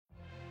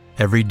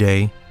Every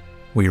day,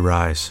 we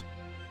rise,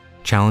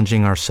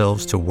 challenging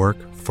ourselves to work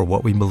for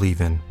what we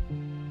believe in.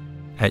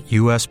 At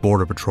U.S.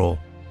 Border Patrol,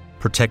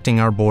 protecting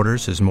our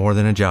borders is more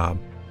than a job.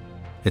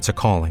 It's a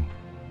calling.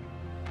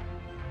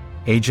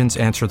 Agents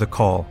answer the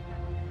call,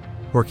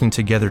 working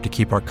together to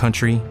keep our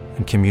country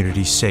and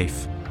communities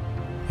safe.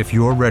 If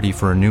you're ready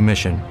for a new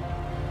mission,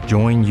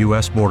 join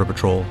U.S. Border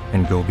Patrol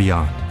and go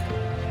beyond.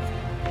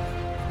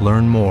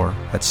 Learn more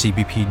at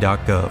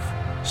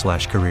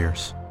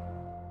cbp.gov/careers.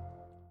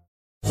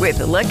 With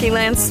the Lucky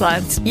Land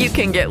Slots, you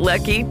can get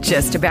lucky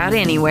just about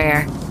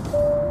anywhere.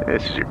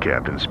 This is your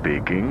captain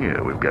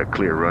speaking. We've got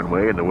clear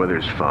runway and the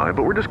weather's fine,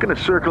 but we're just going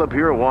to circle up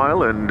here a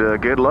while and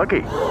get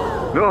lucky.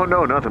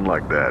 No, nothing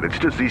like that. It's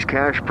just these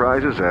cash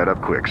prizes add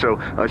up quick. So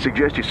I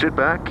suggest you sit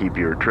back, keep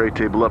your tray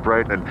table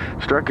upright, and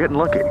start getting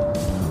lucky.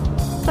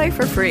 Play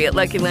for free at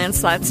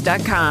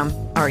LuckyLandSlots.com.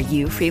 Are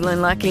you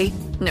feeling lucky?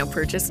 No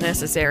purchase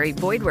necessary.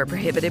 Void where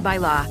prohibited by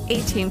law.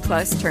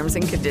 18+ terms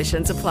and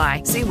conditions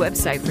apply. See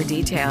website for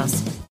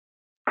details.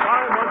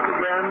 Time once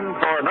again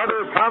for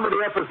another comedy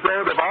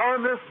episode of Our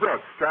Miss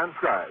Brooks,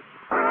 transcribed.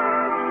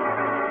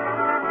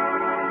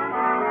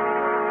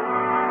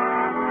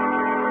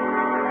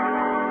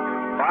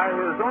 By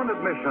his own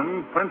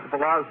admission,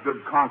 Principal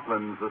Osgood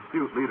Conklin's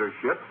astute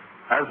leadership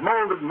has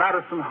molded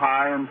Madison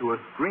High into a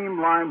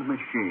streamlined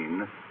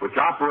machine which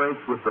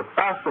operates with the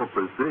facile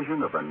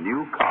precision of a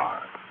new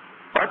car.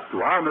 But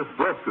to our Miss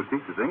Brooks, who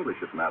teaches English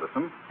at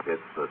Madison,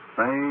 it's the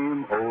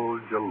same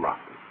old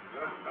jalopy.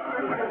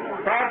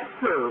 That's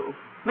true.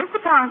 Mr.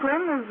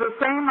 Conklin is the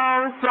same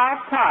old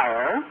flat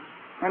tire,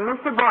 and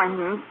Mr.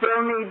 Boynton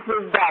still needs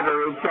his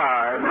battery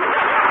charged.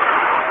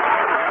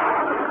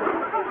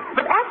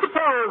 But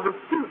apropos of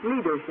astute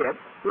leadership,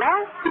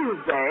 last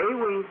Tuesday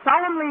we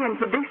solemnly and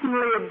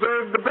traditionally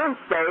observed the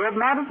birthday of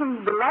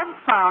Madison's beloved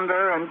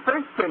founder and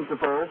first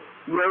principal,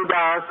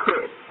 Yodar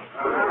Crisp.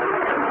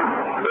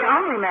 The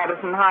only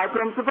Madison High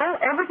principal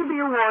ever to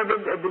be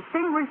awarded a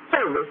Distinguished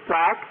Service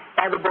Plaque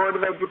by the Board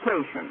of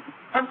Education.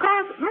 Of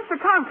course, Mr.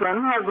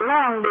 Conklin has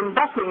long been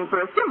bucking for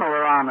a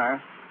similar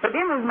honor, but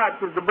inasmuch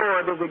as the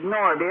board has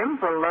ignored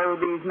him for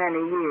these many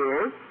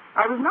years,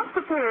 I was not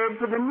prepared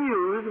for the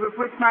news with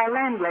which my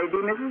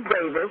landlady, Mrs.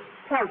 Davis,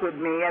 pelted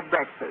me at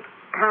breakfast.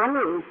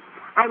 Connie,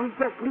 I was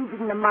just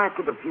leaving the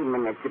market a few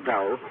minutes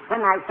ago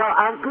when I saw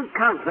Osgood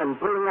Conklin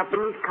pulling up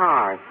in his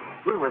car.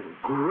 He was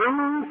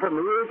grinning from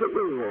ear to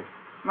ear.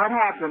 What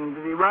happened?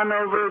 Did he run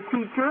over a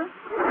teacher?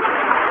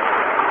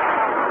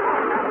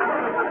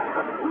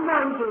 No,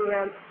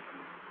 dear.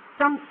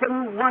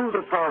 Something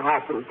wonderful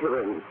happened to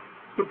him.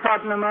 He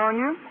caught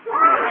pneumonia?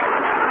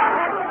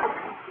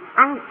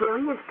 I'm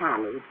serious,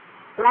 Connie.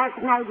 Last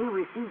night he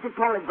received a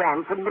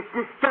telegram from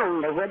Mr.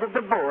 Stone, the head of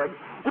the board,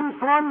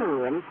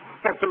 informing him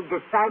that they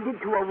decided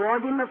to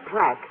award him a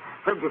plaque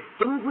for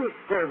distinguished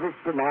service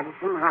to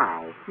Madison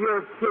High.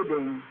 You're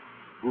kidding.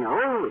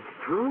 No, it's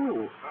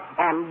true.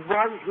 And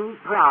was he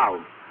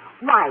proud?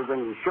 Why,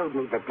 when he showed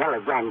me the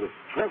telegram, his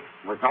chest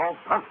was all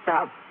puffed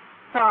up.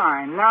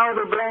 Fine. Now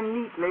it'll blend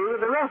neatly with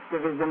the rest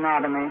of his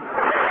anatomy.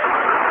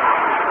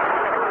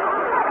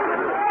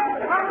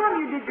 How come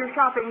you did your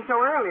shopping so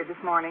early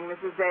this morning,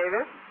 Mrs.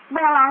 Davis?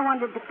 Well, I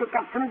wanted to pick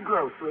up some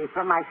groceries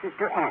for my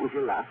sister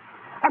Angela.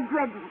 A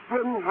dreadful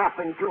thing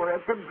happened to her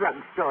at the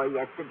drugstore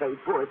yesterday,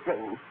 poor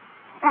thing.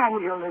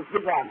 Angela's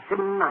the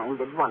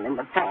absent-minded one in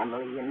the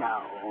family, you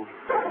know.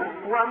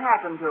 What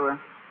happened to her?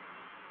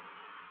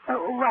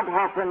 What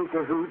happened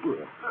to who,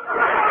 dear?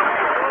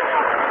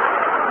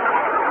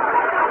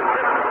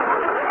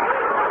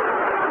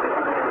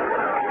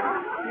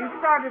 You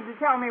started to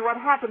tell me what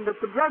happened at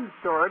the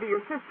drugstore to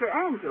your sister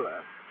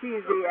Angela.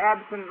 She's the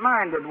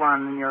absent-minded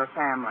one in your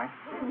family.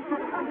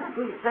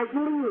 She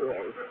certainly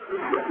is.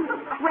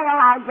 Well,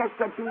 I'll just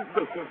get these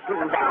dishes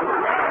cleaned out.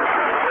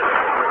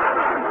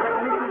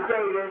 Mrs.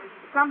 Davis,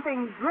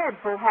 something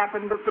dreadful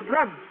happened at the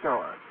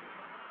drugstore.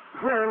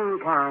 When,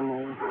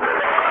 Connie?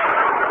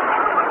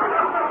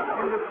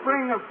 In the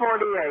spring of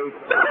 48.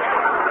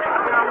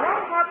 Now,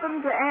 what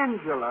happened to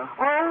Angela?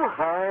 Oh,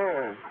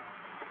 her.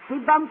 She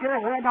bumped her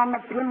head on the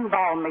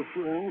pinball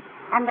machine,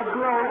 and the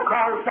blow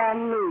caused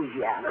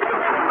amnesia.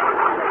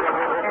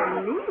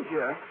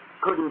 Amnesia?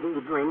 Couldn't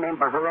even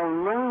remember her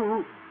own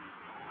name.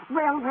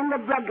 Well, when the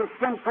druggist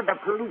sent for the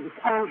police,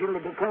 Angela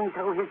became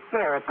so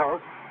hysterical,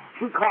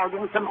 she called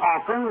him some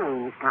awful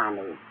names,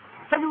 Connie.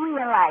 But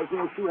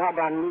realizing she had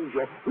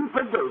amnesia, he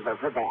forgave her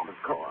for that, of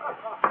course.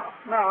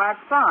 Well,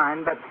 that's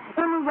fine, but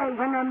anyway,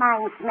 when her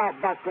mind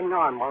snapped back to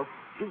normal,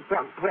 she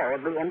felt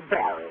terribly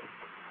embarrassed.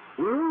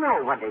 You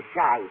know what a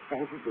shy,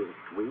 sensitive,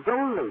 sweet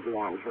old lady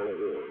Angela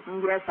is.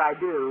 Yes, I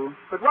do.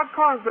 But what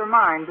caused her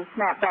mind to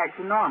snap back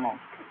to normal?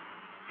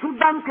 She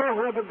bumped her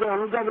head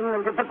again getting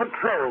into the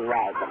patrol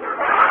wagon.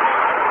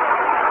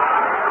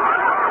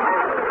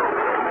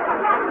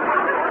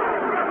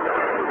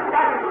 A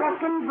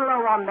second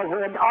blow on the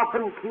head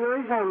often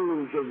cures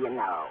amnesia, you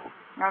know.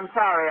 I'm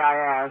sorry I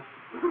asked.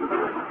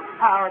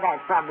 Oh,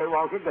 that's probably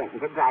Walter Denton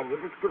to drive you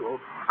to school.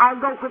 I'll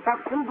go cook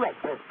up some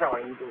breakfast for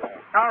him,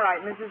 dear. All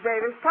right, Mrs.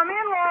 Davis. Come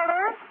in,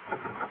 Walter.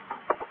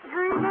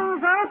 Greetings.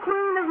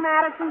 queen of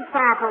Madison's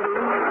faculty,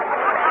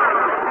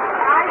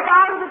 I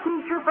bow to the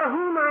teacher for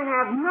whom I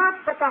have not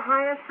but the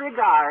highest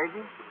regard.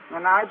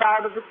 And I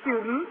bow to the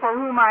student for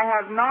whom I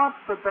have not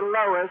but the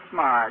lowest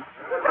marks.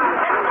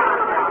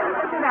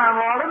 Sit down,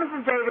 Walter.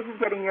 Mrs. Davis is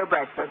getting your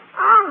breakfast.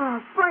 Ah,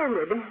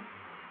 splendid.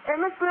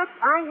 Miss Brooks,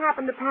 I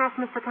happened to pass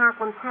Mr.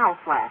 Conklin's house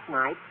last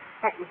night.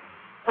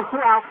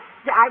 Well,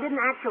 I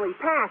didn't actually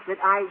pass it.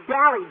 I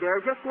dallied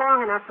there just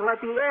long enough to let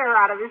the air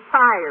out of his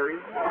tires.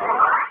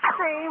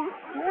 Same.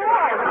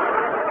 What?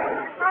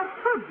 How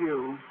could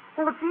you?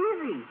 Well, it's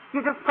easy.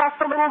 You just press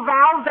the little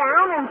valve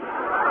down and...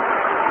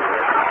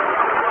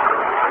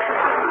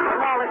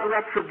 Call it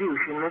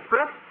retribution, Miss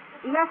Brooks.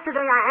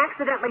 Yesterday, I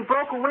accidentally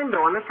broke a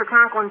window in Mr.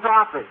 Conklin's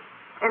office,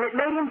 and it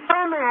made him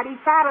so mad he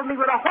saddled me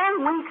with a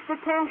whole week's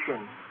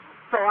detention.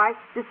 So I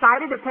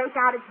decided to take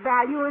out its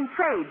value in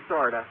trade,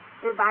 sort of,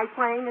 by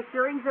playing a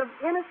series of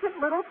innocent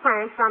little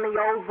pranks on the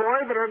old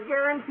boy that are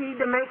guaranteed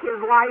to make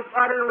his life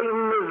utterly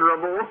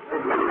miserable.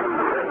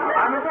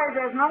 I'm afraid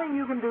there's nothing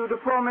you can do to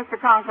pull Mr.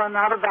 Conklin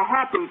out of the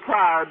happy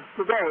clouds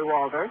today,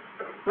 Walter.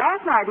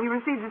 Last night he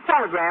received a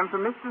telegram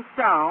from Mr.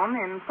 Stone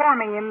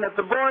informing him that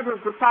the board has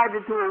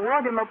decided to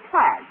award him a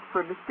plaque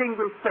for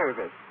distinguished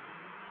service.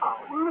 Oh,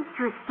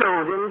 Mr.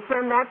 Stone didn't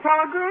send that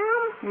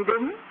telegram? He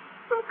didn't?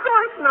 Of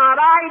course not.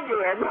 I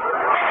did.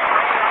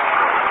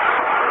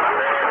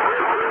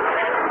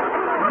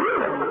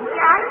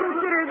 I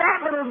consider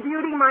that little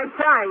beauty my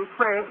prize,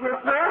 Frank, Miss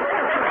Brooks.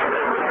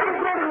 I'm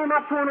setting him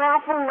up to an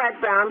awful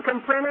letdown,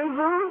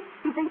 comprenez-vous?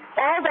 You see,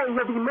 all day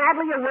he'll be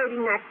madly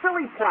awaiting that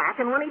silly plaque,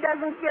 and when he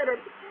doesn't get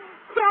it,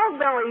 tell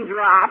belly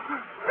drop.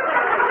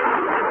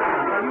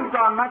 Well, you've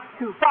gone much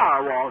too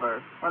far, Walter.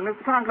 When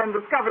Mr. Conklin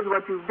discovers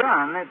what you've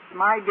done, it's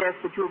my guess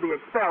that you'll be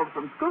expelled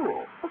from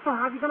school. Well, so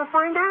how's he going to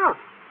find out?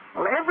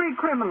 Well, every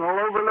criminal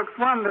overlooks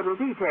one little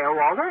detail,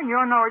 Walter, and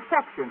you're no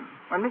exception.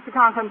 When Mr.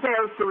 Conklin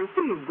fails to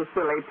receive the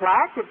silly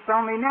plaque, it's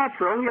only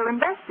natural he'll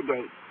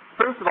investigate.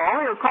 First of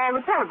all, he'll call the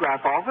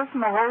telegraph office,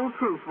 and the whole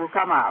truth will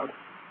come out.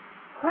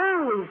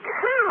 Holy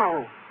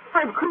cow!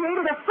 I've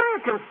created a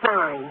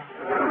Frankenstein.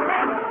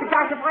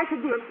 Gosh, if I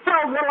should be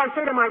expelled, what'll I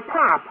say to my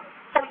pop?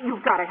 Oh,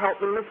 you've got to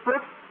help me, Miss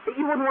Brooks.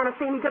 You wouldn't want to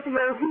see me get the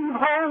old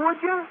heave-ho, would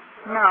you?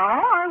 No,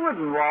 I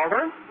wouldn't,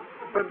 Walter.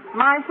 But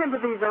my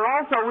sympathies are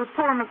also with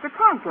poor Mr.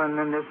 Conklin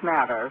in this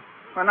matter.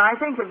 When I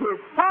think of his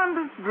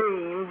fondest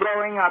dream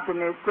blowing up in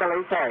his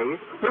silly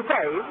face, it's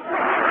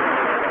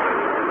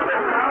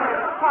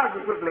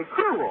positively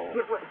cruel.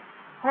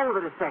 Hold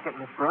it a second,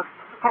 Miss Brooks.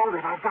 Hold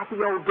it. I've got the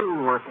old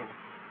bean working.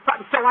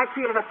 So I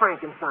created a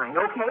Frankenstein,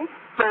 okay?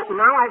 So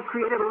now I've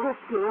created a little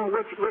scheme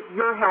which, with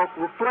your help,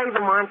 will flay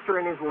the monster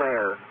in his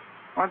lair.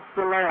 What's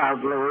the layout,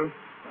 Louis?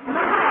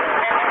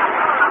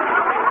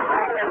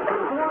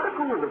 Before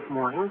school this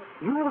morning,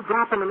 you will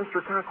drop into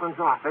Mr. Conklin's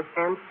office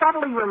and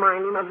subtly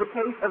remind him of the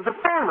case of the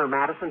former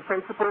Madison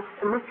principal,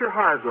 Mr.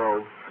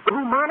 Hargrove,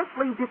 who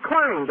modestly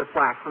declined the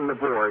plaque from the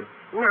board.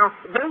 Now,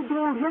 they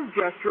deemed his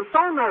gesture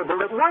so noble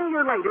that 1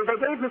 year later they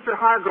gave Mr.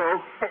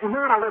 Hargrove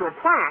not a little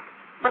plaque,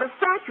 but a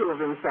statue of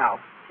himself,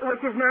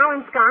 which is now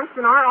ensconced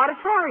in our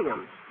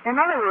auditorium. In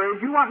other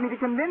words, you want me to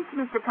convince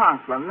Mr.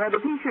 Conklin that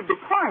if he should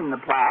decline the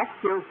plaque,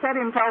 he'll set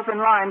himself in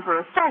line for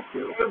a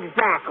statue.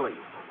 Exactly.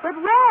 But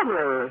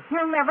Walter,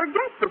 he'll never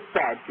get the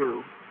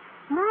statue.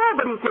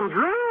 Nobody can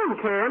dream,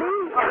 can he?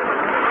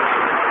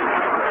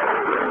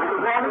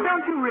 Walter,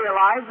 don't you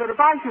realize that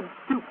if I should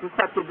stoop to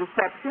such a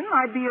deception,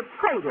 I'd be a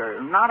traitor,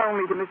 not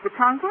only to Mr.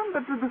 Conklin,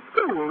 but to the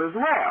school as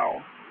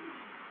well.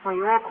 Well,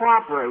 you all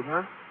cooperate,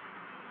 huh?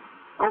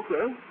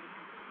 Okay.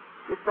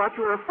 Just thought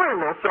you were a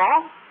friend, that's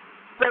all.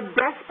 It's a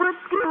desperate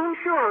scheme,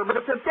 sure, but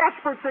it's a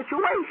desperate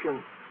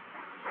situation.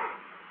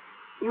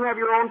 You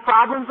have your own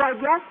problems, I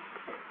guess.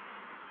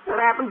 What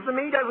happens to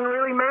me doesn't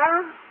really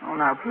matter. Oh,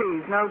 now,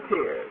 please, no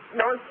tears.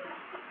 No,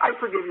 I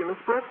forgive you,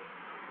 Miss Brooks.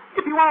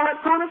 If you want to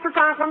let poor Mr.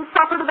 Conklin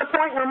suffer to the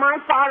point where my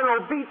father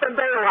will beat the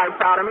daylights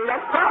out of me,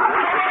 that's fine.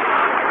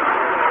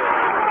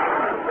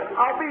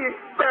 I'll be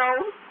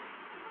expelled.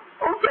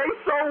 Okay,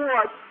 so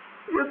what?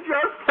 You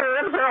just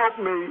can't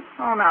help me.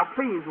 Oh, now,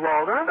 please,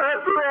 Walter.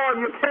 After all,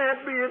 you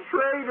can't be a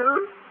traitor.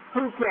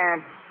 Who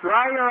can't?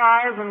 Dry your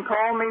eyes and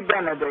call me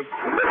Benedict.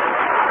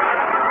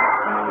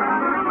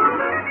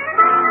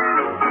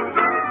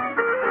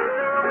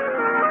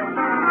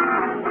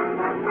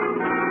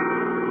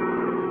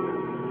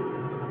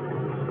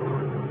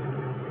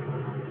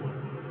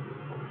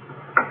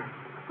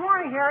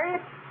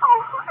 Harriet?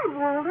 Oh, hi,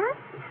 Walter.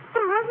 So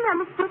wasn't that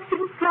Miss Brooks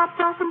getting dropped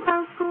off in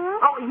front of school?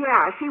 Oh,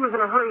 yeah. She was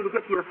in a hurry to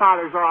get to your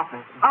father's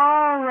office.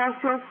 Oh, well,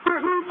 she'll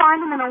certainly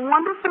find him in a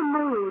wonderful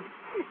mood.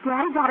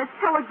 Daddy got a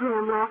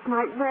telegram last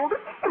night, Walter,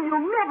 and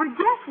you'll never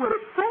guess what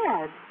it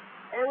said.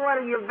 And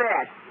what do you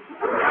bet?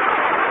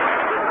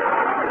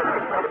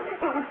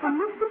 It was from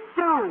Mr.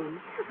 Stone.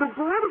 The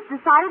board has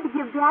decided to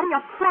give Daddy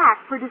a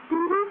plaque for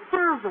distinguished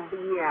service.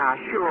 Yeah,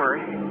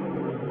 sure.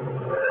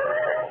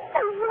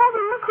 Oh,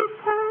 Walter, look who's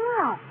pulling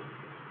up.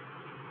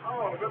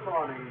 Oh, good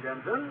morning,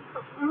 Denton.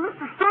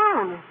 Mr.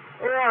 Stone,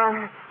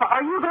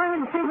 Are you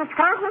going to see Miss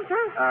Conklin,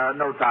 sir?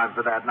 No time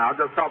for that now.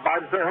 Just stop by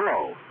to say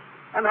hello.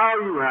 And how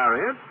are you,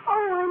 Harriet?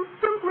 Oh, I'm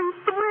simply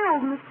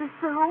thrilled, Mr.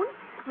 Stone.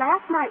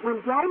 Last night when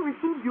Daddy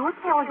received your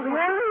telegram...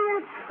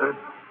 Harriet? A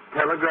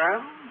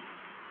telegram?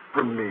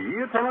 From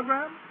me, a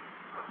telegram?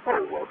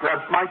 Oh, well,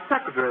 perhaps my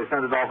secretary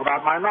sent it off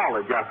without my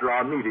knowledge after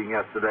our meeting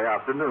yesterday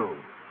afternoon.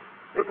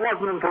 It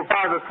wasn't until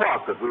 5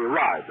 o'clock that we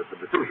arrived at the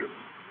decision.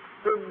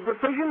 The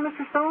decision,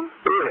 Mr. Stone?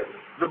 Yes.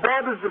 The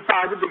board has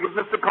decided to give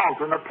Mr.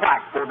 Conklin a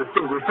plaque for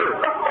distinguished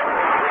service.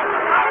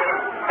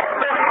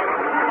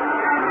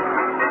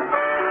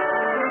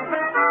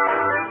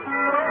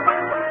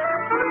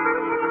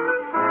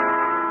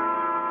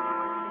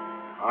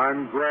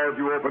 I'm glad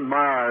you opened my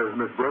eyes,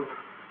 Miss Brooks.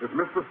 If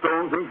Mr.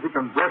 Stone thinks he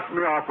can brush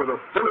me off with a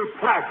silly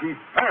plaque, he's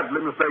sadly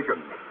mistaken.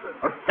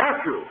 A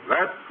statue,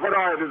 that's what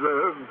I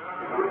deserve.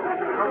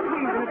 Oh,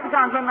 please, Mr.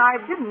 Conklin,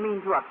 I didn't mean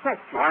to upset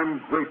you.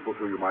 I'm grateful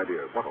to you, my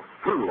dear. What a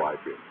fool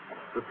I've been.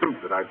 To think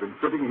that I've been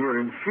sitting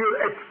here in sheer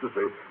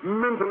ecstasy,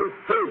 mentally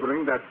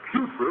savoring that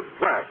putrid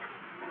plaque.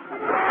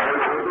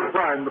 I will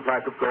sign the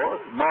plaque, of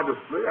course,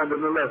 modestly and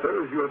in a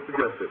letter, as you have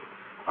suggested.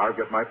 I'll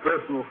get my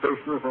personal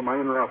stationer from my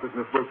inner office,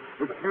 Miss Brooks.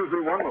 Excuse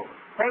me one moment.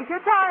 Take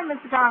your time,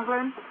 Mr.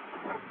 Conklin.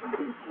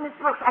 Miss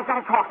Brooks, I've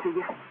got to talk to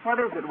you. What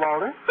is it,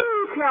 Walter?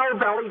 Tell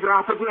belly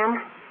drop again.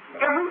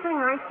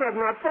 Everything I said in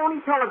that phony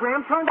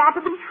telegram turned out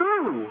to be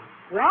true.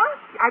 What?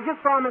 I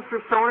just saw Mr.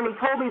 Stone, and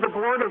he told me the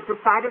board has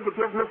decided to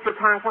give Mr.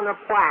 Conklin a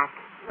plaque.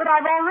 But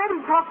I've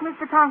already talked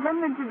Mr.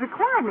 Conklin into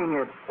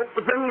declining it.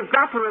 Then you've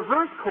got to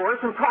reverse course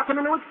and talk him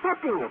into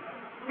accepting it.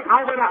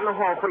 I'll wait out in the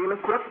hall for you,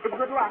 Miss Brooks.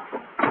 Good luck.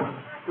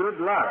 Good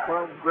luck.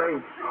 Well,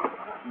 great.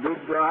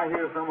 Did I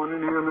hear someone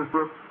in here, Miss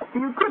Brooks?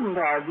 You couldn't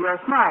have. You're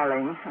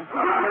smiling.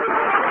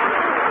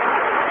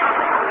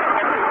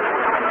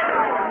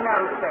 No,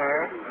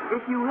 sir.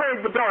 If you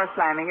heard the door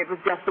slamming, it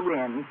was just the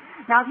wind.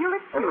 Now, if you'll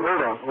excuse...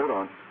 Hold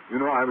on. You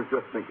know, I was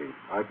just thinking.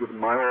 I've given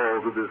my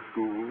all to this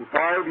school.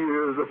 5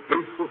 years of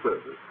faithful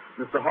service.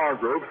 Mr.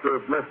 Hargrove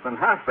served less than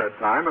half that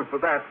time, and for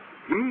that,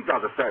 he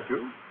got a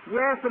statue.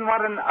 Yes, and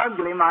what an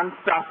ugly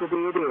monstrosity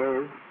it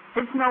is.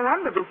 It's no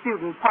wonder the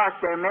students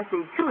parked their messy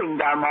chewing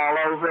gum all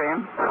over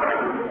him.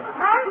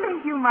 I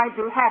think you might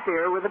be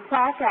happier with a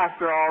plaque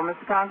after all,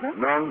 Mr. Conklin.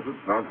 Nonsense.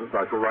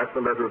 I shall write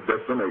the letter of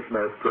declination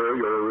as per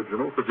your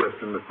original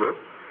suggestion, Miss Brooks.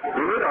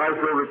 In it, I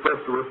shall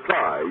request a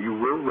reply. You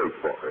will wait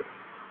for it.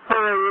 For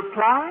a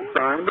reply?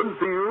 Signed and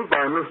sealed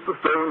by Mr.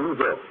 Stone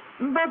himself.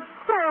 But,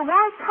 sir,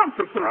 why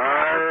complicate?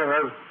 I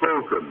have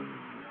spoken.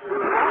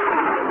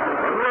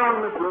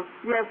 Run, Miss Brooks.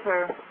 Yes,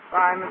 sir.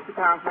 Bye, Mr.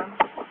 Conklin.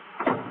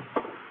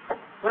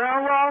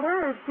 Well,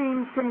 Walter, it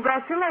seems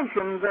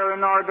congratulations are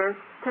in order.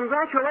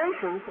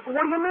 Congratulations?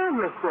 What do you mean,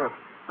 Miss Brooks?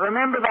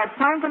 Remember that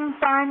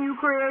Frankenstein you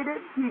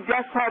created? He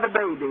just had a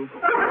baby.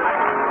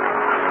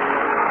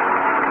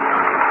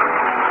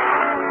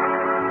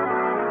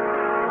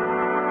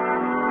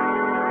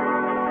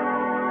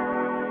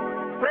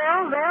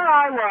 Well, there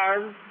I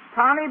was,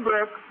 Connie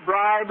Brooks,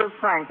 bride of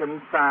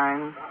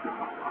Frankenstein.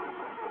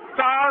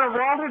 Star of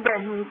Walter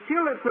Denton's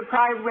Pulitzer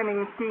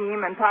Prize-winning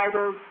scheme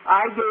entitled,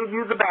 I Gave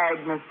You the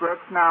Bag, Miss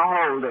Brooks, Now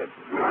Hold It.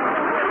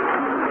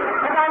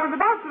 As I was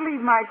about to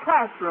leave my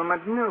classroom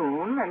at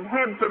noon and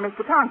head for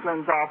Mr.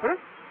 Conklin's office,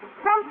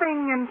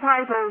 something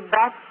entitled,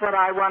 That's What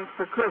I Want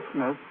for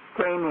Christmas,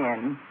 came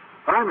in.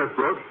 Hi, Miss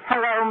Brooks.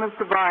 Hello,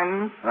 Mr.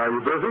 Boynton. Are you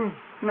busy?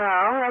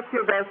 No, what's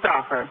your best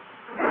offer?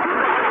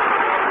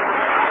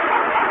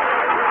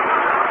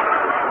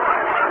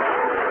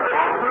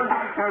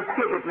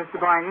 Skip it, Mr.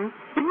 Boynton.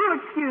 If you'll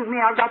excuse me,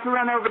 I've got to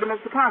run over to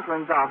Mr.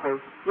 Conklin's office.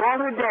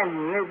 Walter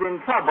Denton is in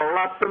trouble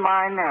up to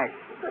my neck.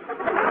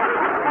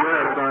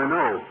 Yes, I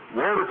know.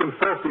 Walter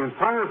confessed the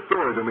entire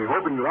story to me,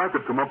 hoping that I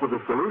could come up with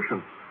a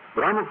solution.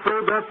 But I'm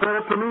afraid that's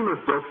not up to me,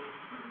 Miss Brooks.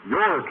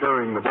 You're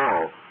carrying the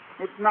ball.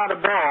 It's not a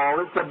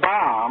ball, it's a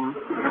bomb.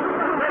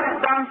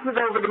 Let's bounce it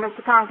over to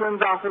Mr.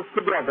 Conklin's office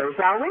together,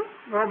 shall we?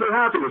 I'll be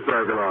happy to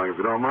tag along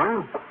if you don't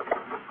mind.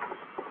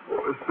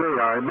 Say,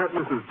 I met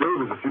Mrs.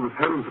 Davis as she was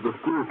heading to the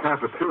school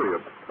cafeteria.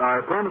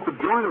 I promised to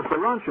join her for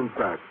lunch, in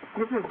fact.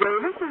 Mrs.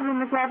 Davis is in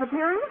the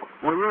cafeteria?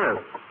 Well,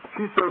 yes.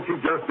 She said she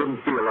just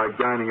didn't feel like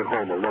dining at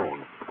home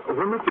alone.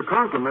 When Mr.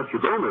 Conklin lets you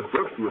go, Miss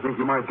Brooks, do you think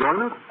you might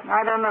join us?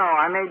 I don't know.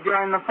 I may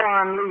join the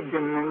Foreign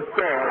Legion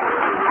instead.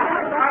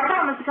 I saw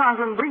Mr.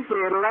 Conklin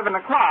briefly at 11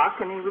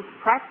 o'clock, and he was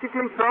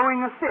practically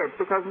throwing a fit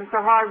because Mr.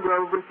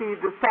 Hargrove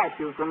received a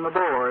statue from the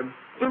board.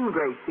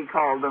 Ingrates, he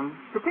called them,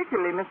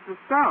 particularly Mr.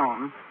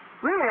 Stone.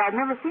 Really, I've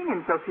never seen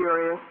him so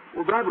furious.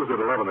 Well, that was at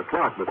 11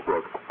 o'clock, Miss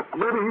Brooks.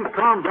 Maybe he's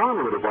calmed down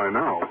a little by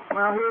now.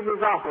 Well, here's his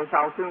office.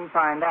 I'll soon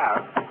find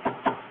out.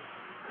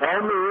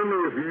 Come in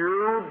if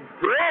you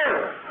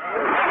dare.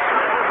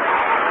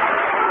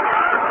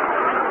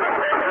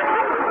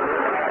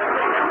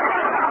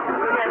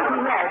 Yes,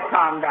 he has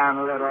calmed down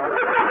a little.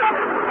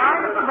 Hi,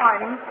 Mr.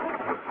 Boynton.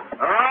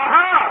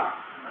 Aha!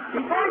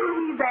 Before you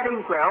leave that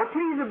inkwell,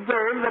 please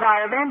observe that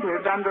I have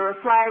entered under a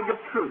flag of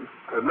truce.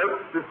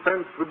 Let's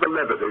dispense with the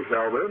levity,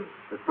 shall we?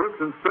 Miss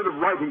Brooks, instead of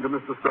writing to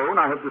Mr. Stone,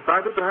 I have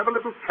decided to have a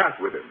little chat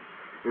with him.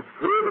 It's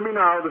clear to me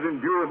now that in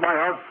view of my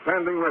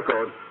outstanding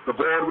record, the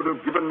board would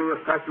have given me a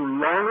statue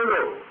long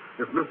ago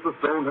if Mr.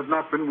 Stone had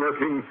not been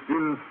working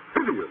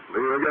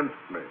insidiously against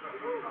me.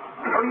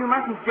 Oh, you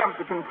mustn't jump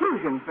to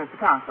conclusions, Mr.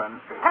 Conklin.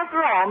 After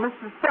all,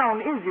 Mr.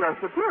 Stone is your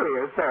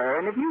superior, sir,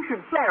 and if you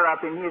should flare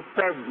up in his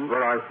presence...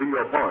 Well, I see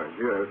your point.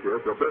 Yes, you're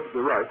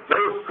perfectly right.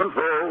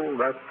 Self-control,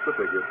 that's the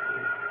ticket.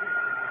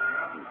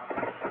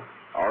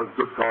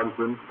 Osgood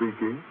Conklin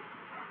speaking.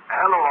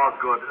 Hello,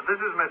 Osgood. This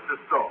is Mr.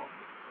 Stone.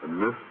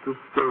 Mr.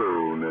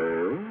 Stone,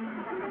 eh?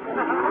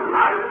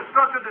 I've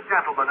instructed the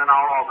gentleman in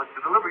our office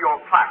to deliver your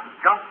plaque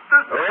just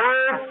as...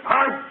 Oh,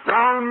 pipe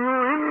down,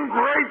 you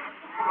ingrate!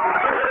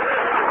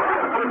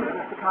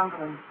 Mr.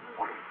 Conklin.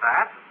 What's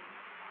that?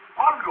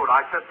 Osgood,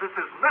 I said this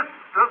is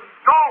Mr.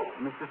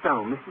 Stone. Mr.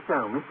 Stone, Mr.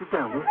 Stone, Mr.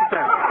 Stone, Mr.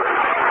 Stone.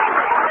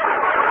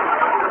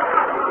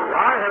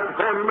 I have to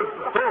call you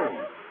Mr.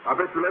 Stone. I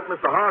bet you let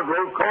Mr.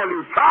 Hargrove call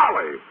you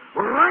Charlie.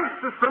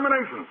 Rank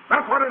discrimination.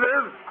 That's what it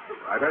is.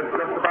 I've had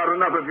just about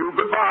enough of you.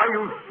 Goodbye,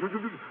 you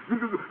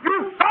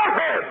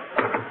fuckhead!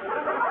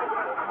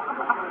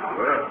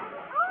 Well,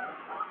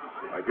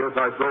 I guess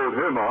I sold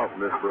him off,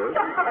 Miss Brooks.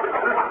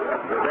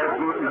 There's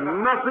absolutely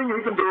nothing he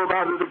can do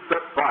about it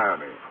except fire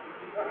me.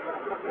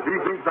 If he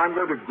thinks I'm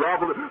going to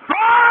grovel...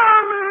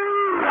 Fire me!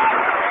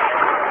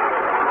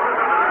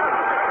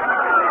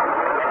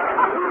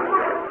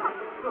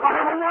 I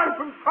have a wife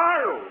and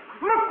child.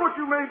 Look what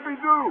you made me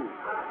do.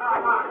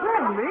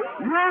 Oh, me?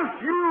 Yes,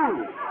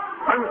 you.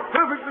 I was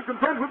perfectly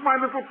content with my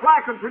little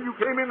plaque until you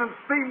came in and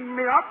steamed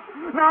me up.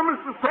 Now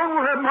Mr. Stone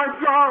will have my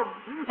job.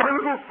 My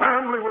little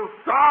family will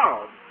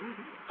starve.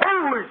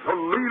 Holy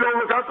Toledo,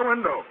 look out the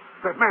window.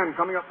 That man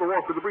coming up the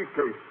walk with the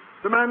briefcase.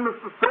 The man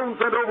Mr. Stone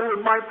sent over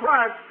with my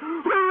plaque. Who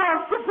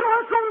wants the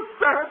plaque or a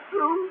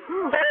statue?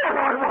 All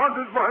I want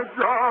is my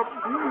job.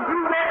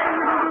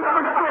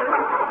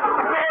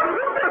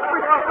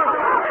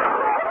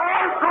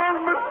 I call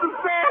Mr.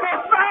 Stone a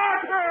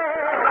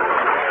fathead!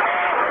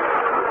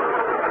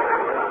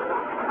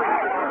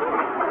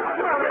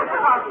 Well, it's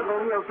possible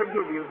he'll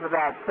forgive you for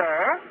that,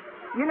 sir.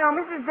 You know,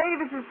 Mrs.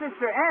 Davis's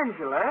sister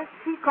Angela,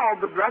 she called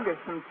the druggist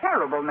some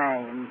terrible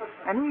names,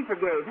 and he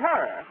forgave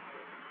her.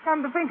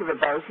 Come to think of it,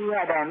 though, she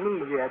had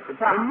amnesia at the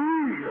time.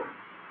 Amnesia?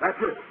 That's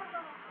it.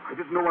 I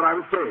didn't know what I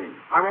was saying.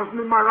 I wasn't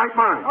in my right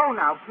mind. Oh,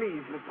 now,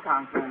 please, Mr.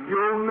 Conklin. The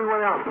only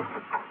way out.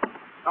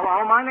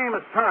 Hello, my name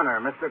is Turner.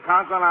 Mr.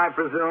 Conklin, I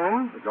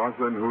presume? Mr.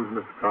 Conklin, who's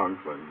Mr.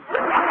 Conklin?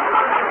 Well,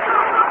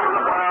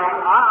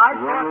 I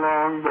Run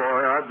along,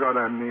 boy. I've got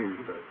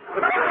amnesia.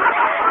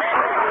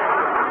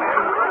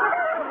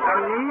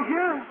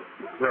 Amnesia?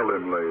 Tell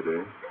him,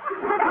 lady.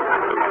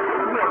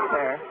 Yes,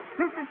 sir.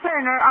 Mr.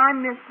 Turner,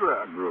 I'm Miss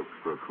Brooks.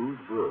 Brooks. Who's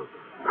Brooks?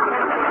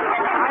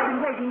 I've been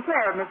taking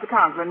care of Mr.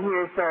 Conklin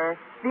here, sir.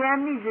 The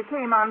amnesia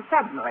came on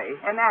suddenly,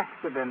 an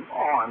accident.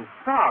 Oh, I'm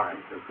sorry.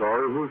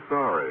 Sorry? Who's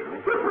sorry?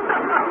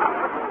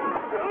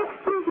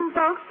 Excuse me,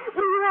 folks.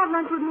 Will you have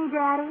lunch with me,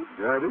 Daddy?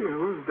 Daddy?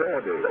 Who's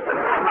Daddy? Daddy!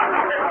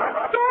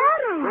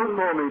 Don't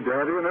call me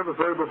Daddy. I never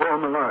saw you before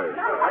in my life.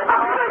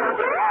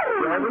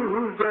 Daddy! Daddy?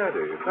 Who's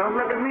Daddy? Don't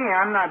look at me.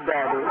 I'm not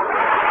Daddy.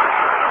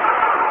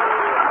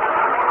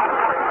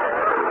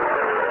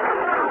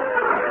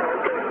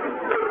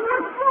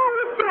 What's wrong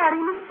with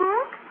Daddy, Miss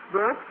Brooks?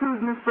 Brooks?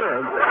 Who's Miss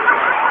Brooks?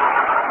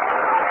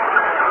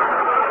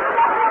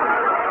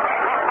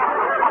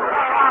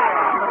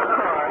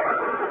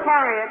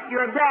 Harriet,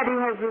 your daddy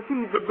has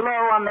received a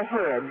blow on the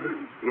head.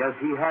 Yes,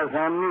 he has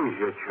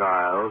amnesia,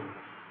 child.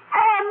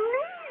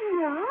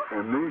 Amnesia?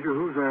 Amnesia?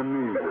 Who's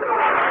amnesia?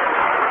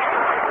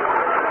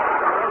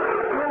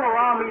 You'll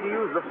allow me to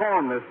use the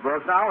phone, Miss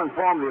Brooks. I'll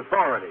inform the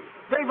authorities.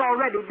 They've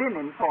already been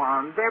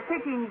informed. They're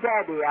picking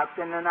Daddy up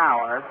in an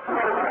hour.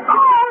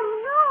 Oh,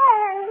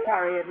 no!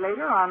 Harriet,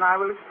 later on I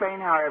will explain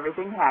how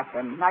everything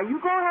happened. Now, you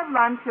go have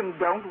lunch and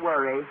don't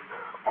worry.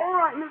 All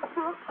right, Miss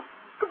Brooks.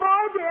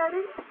 Goodbye,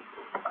 Daddy.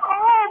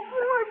 Oh,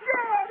 poor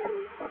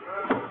Daddy.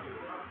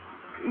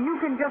 You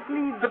can just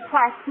leave the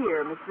plaque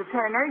here, Mr.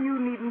 Turner. You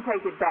needn't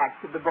take it back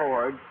to the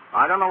board.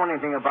 I don't know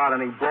anything about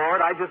any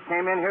board. I just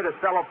came in here to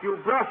sell a few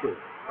brushes.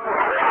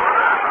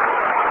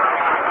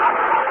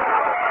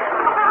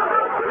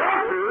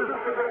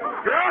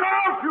 Get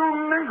out, you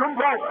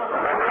nincompoop!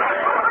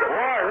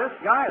 Boy, this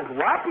guy is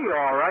wacky,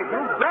 all right. You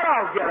bet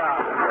I'll get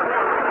out.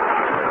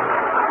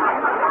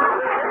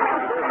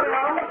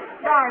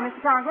 Sorry, Mr.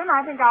 Conklin.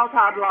 I think I'll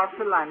toddle off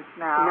to lunch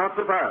now. Not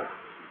so fast.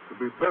 To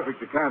be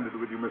perfectly candid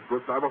with you, Miss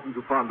Brooks, I wasn't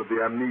too fond of the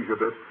amnesia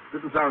bit.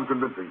 Didn't sound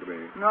convincing to me.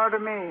 Nor to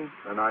me.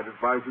 And I'd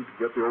advise you to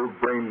get the old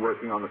brain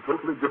working on a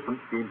totally different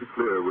scheme to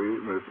clear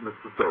Mr.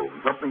 Stone.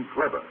 Something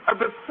clever.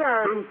 But,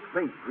 sir...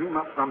 Think. Dream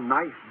up some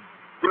nice,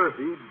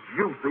 dirty,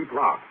 juicy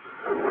plot.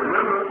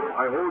 Remember,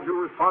 I hold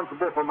you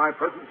responsible for my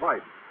present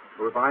life.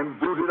 So if I'm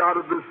booted out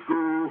of this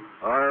school,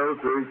 I'll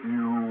take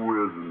you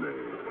with me.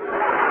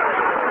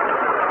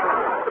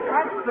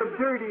 That's the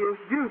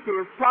dirtiest,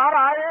 juiciest plot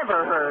I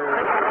ever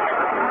heard.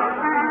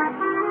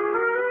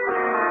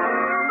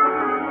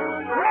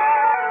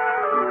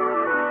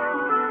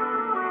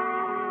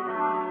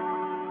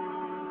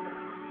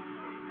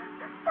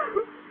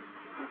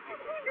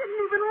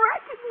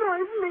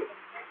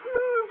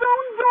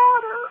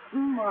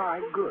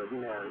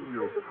 goodness.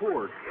 You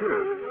poor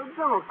kid.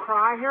 Don't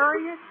cry,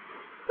 Harriet.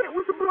 It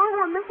was a blow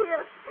on the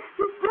head.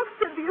 Miss Brooks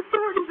said the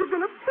authorities are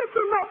going to pick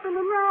him up in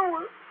an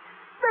hour.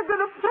 They're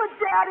going to put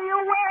Daddy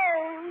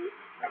away.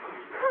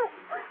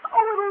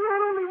 Oh, it'll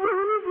not only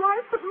ruin his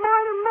life, but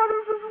mine and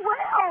Mother's as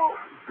well.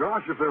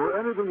 Gosh, if there were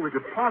anything we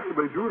could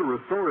possibly do to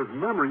restore his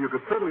memory, you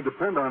could certainly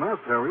depend on us,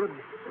 Harriet.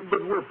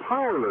 But we're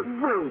powerless.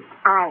 Wait,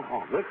 I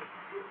have it.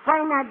 Why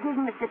not give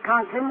Mr.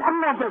 Conklin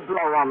another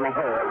blow on the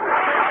head?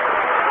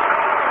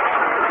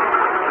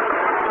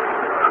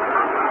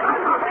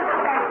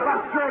 That's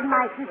what cured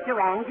my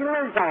sister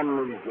Angela's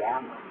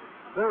amnesia.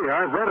 Say,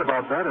 I've read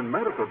about that in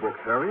medical books,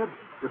 Harriet.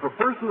 If a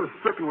person is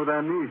stricken with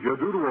amnesia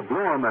due to a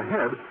blow on the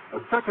head, a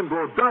second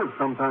blow does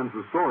sometimes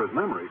restore his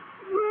memory.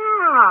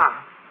 Yeah,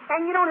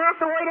 and you don't have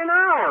to wait an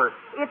hour.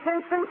 It's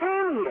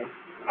instantaneous.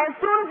 As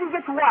soon as he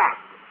gets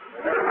whacked.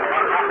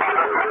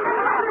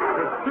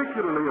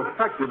 Particularly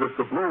effective if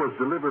the blow is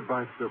delivered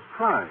by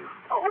surprise.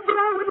 Oh, but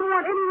I wouldn't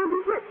want anyone to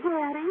hit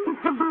Daddy.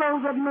 It's a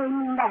blow that may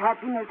mean the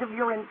happiness of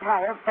your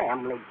entire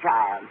family,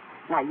 child.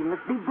 Now, you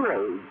must be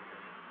brave.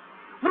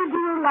 Would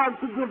you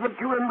like to give it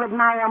to him with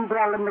my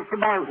umbrella, Mr.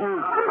 Banton?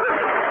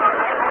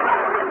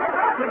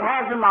 It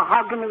has a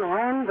mahogany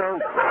handle.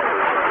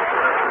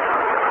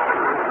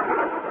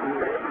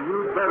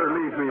 You'd better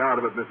leave me out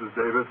of it, Mrs.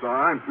 Davis.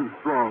 I'm too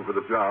strong for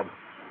the job.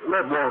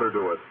 Let Walter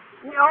do it.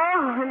 No,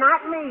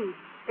 not me.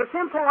 It's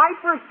impolite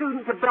for a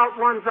student to belt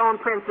one's own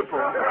principal.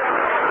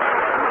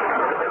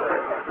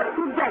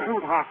 It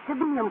doesn't have to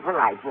be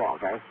impolite,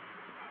 Walter.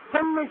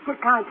 When Mr.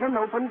 Conklin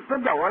opens the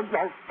door,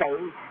 just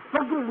say,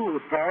 "Forgive me,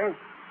 sir,"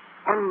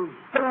 and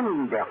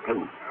bend the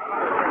feet.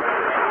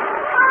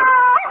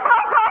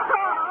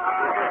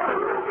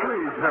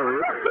 Please,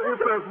 Harriet, if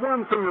there's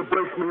one thing that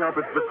breaks me up,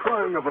 it's the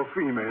crying of a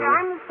female.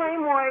 I'm the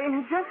same way.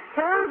 It just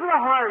tears the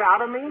heart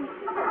out of me.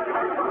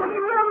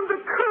 You haven't the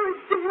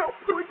courage to help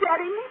poor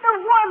Daddy, neither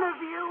one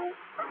of you.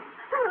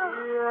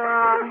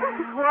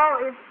 Yeah. Well,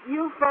 if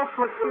you folks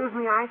will excuse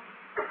me, I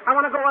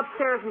want to go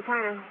upstairs and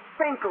kind of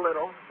think a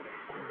little.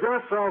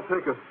 Guess I'll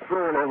take a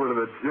stroll over to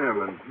the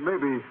gym and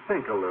maybe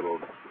think a little.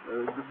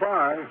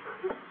 Goodbye.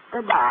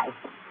 Goodbye.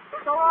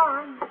 So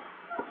long.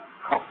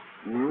 Oh,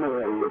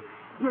 no.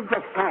 You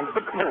just can't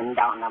depend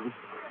on them.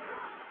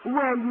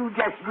 Well, you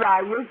just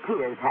dry your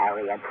tears,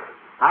 Harriet.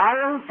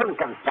 I'll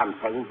think of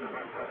something.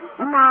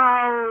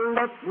 Now,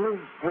 let me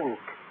think.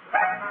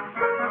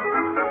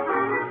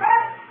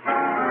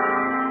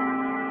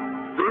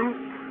 Think,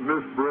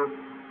 Miss Brooks.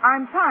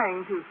 I'm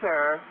trying to,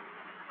 sir.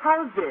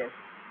 How's this?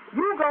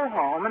 You go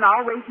home, and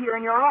I'll wait here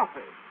in your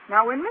office.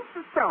 Now, when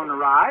Mr. Stone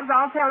arrives,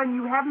 I'll tell him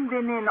you haven't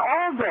been in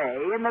all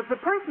day and that the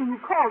person who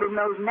called him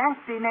those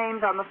nasty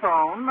names on the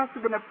phone must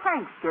have been a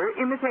prankster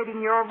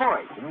imitating your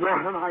voice.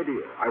 What an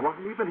idea. I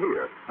wasn't even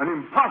here. An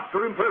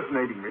imposter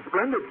impersonating me.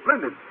 Splendid,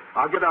 splendid.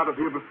 I'll get out of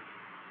here, but...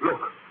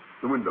 Look,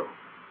 the window.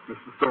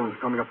 Mr. Stone's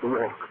coming up the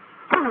walk.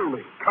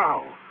 Holy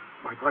cow!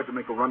 If I tried to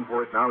make a run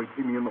for it now, he'd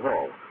see me in the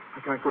hall. I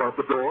can't go out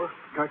the door.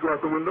 Can't go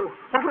out the window.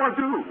 What do I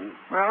do?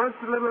 Well,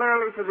 it's a little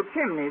early for the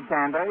chimney,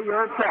 Santa.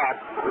 You're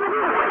trapped.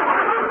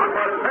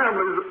 My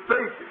family's at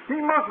stake.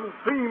 He mustn't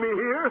see me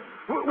here.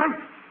 Wait.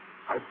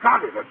 I've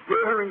got it. A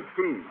daring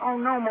scheme. Oh,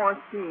 no more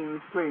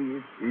schemes,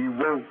 please. He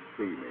won't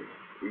see me.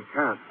 He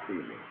can't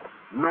see me.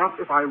 Not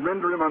if I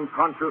render him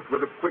unconscious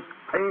with a quick,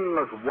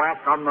 painless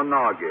whack on the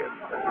noggin.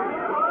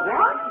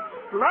 What?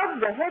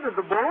 Slug the head of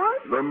the boy?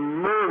 The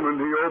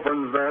moment he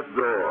opens that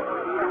door.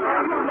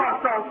 You've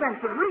lost all sense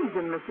of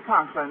reason, Mr.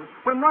 Conklin.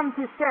 When one's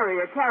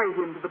hysteria carries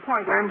him to the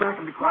point of... Stand back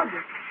and be quiet.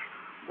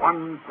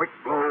 One quick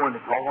blow and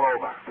it's all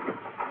over.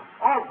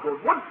 All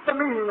good. What's the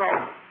meaning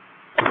of...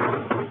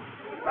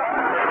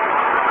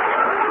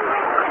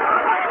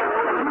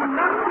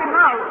 Knocked him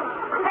out.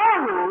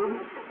 Cold.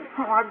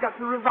 Oh, I've got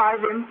to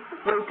revive him.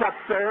 Wake up,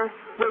 sir.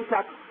 Wake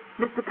up.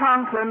 Mr.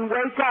 Conklin,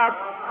 wake up.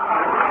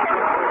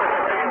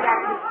 Stand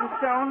back, Mr.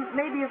 Stone.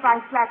 Maybe if I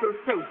slap his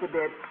face a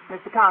bit.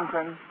 Mr.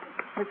 Conklin.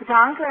 Mr.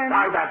 Conklin.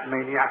 Why, that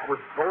maniac was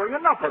throwing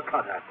an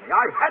uppercut at me.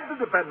 I had to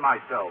defend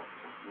myself.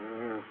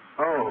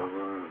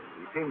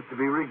 He seems to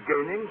be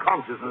regaining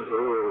consciousness.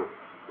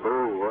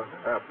 What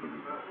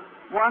happened?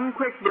 One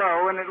quick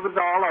blow and it was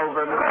all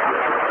over.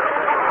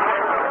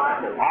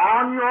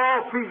 On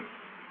your feet.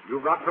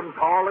 You've got some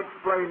tall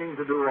explaining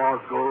to do,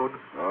 Osgood.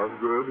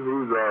 Osgood?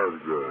 Who's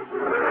Osgood?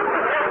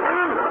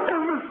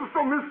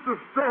 Mr.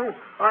 Stone.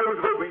 I was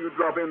hoping you'd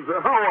drop in, sir.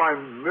 How I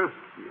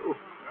missed you.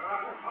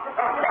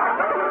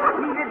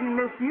 He didn't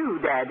miss you,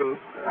 Daddy.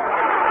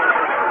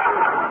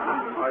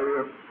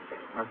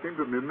 I seem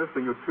to be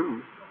missing a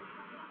tooth.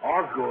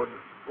 Osgood,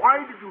 why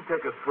did you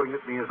take a swing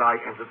at me as I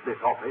entered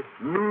this office?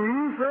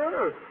 Me,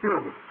 sir?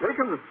 You're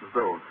mistaken, Mr.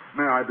 Stone.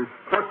 May I be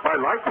struck by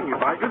lightning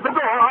if I get the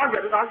door? I'll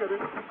get it.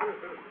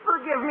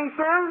 Forgive me,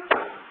 sir.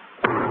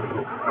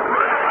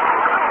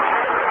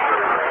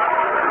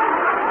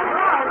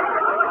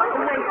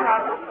 Wake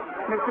up.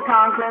 Mr.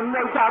 Conklin,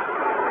 wake up.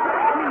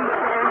 Please,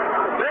 sir.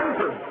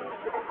 Benton,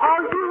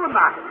 are you in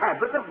the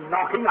habit of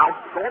knocking out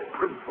your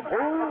principal?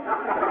 No,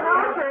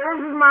 sir,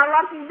 this is my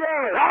lucky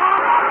day.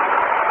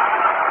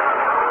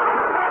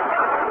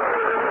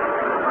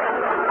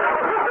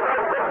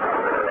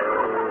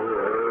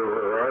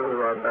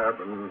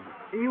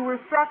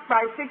 struck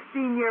by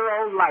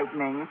 16-year-old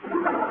lightning.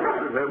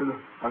 Heavens,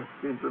 I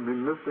seem to be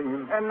missing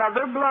him.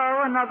 Another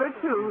blow, another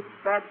tooth.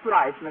 That's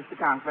life, Mr.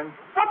 Conklin.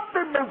 What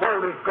in the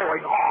world is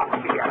going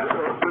on here?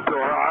 The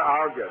door.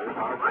 I'll get it.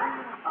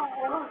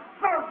 Oh,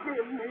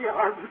 forgive me,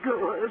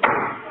 Osgood.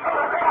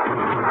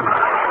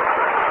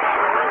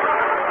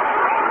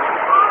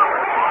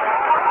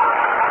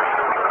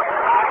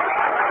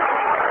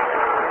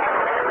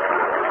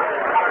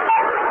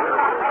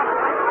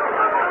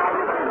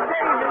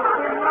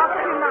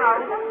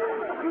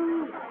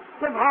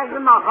 It has a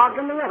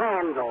mahogany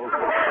handle.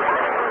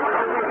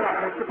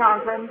 Mr.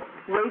 Conklin,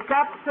 wake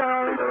up,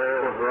 sir.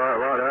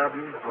 What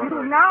happened?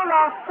 You've now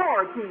lost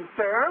 4 teeth,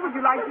 sir. Would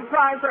you like to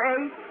try for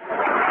 8?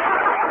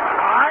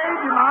 I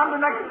demand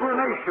an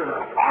explanation.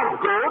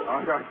 Osgood?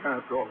 I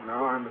can't talk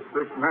now. I'm a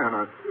sick man.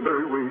 I'm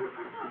very weak.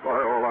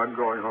 By all, I'm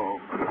going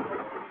home.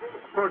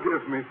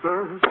 Forgive me,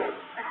 sir.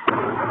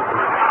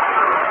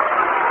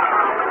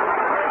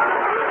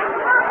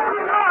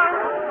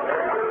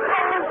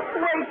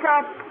 Wake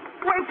up.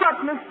 Wake up,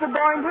 Mr.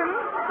 Boynton.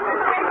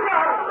 Wake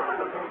up.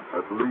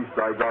 At least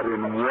I got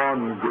in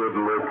one good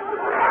look.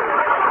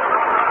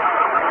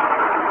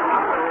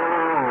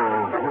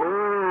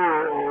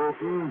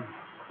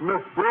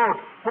 Miss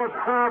Brooks, what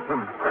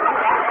happened?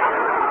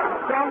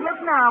 Don't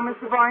look now,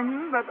 Mr.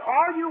 Boynton, but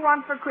all you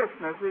want for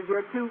Christmas is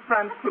your 2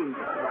 front teeth.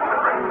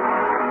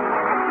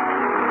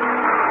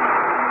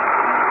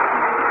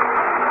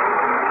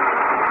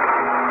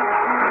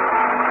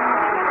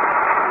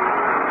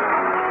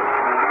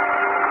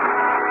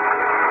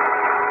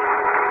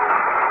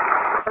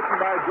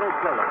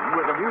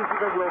 With the music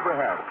of Wilbur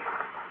Hatch.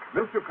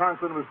 Mr.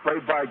 Conklin was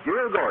played by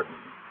Gail Gordon.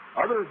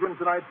 Others in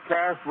tonight's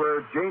cast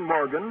were Jane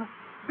Morgan,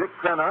 Dick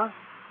Crenna,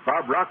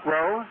 Bob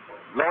Rockwell,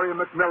 Gloria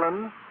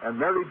McMillan, and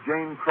Mary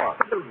Jane Cross.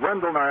 This is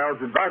Wendell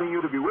Niles inviting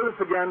you to be with us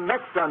again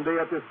next Sunday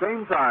at the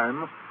same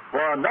time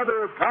for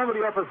another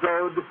comedy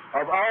episode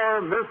of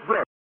Our Miss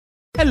Brooks.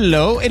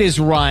 Hello, it is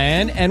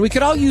Ryan, and we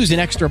could all use an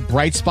extra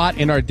bright spot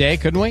in our day,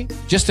 couldn't we?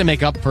 Just to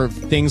make up for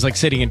things like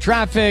sitting in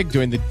traffic,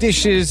 doing the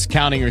dishes,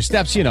 counting your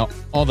steps, you know,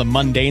 all the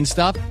mundane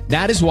stuff.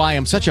 That is why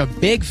I'm such a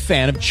big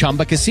fan of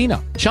Chumba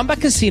Casino. Chumba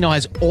Casino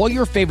has all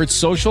your favorite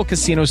social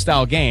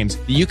casino-style games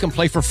that you can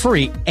play for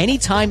free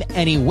anytime,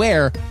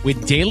 anywhere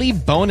with daily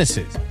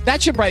bonuses.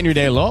 That should brighten your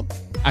day a little.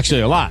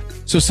 Actually, a lot.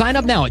 So sign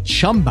up now at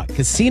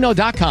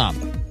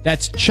ChumbaCasino.com.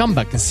 That's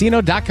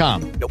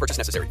ChumbaCasino.com. No purchase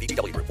necessary.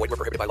 VGW Group. Void where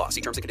prohibited by law. See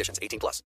terms and conditions. 18+.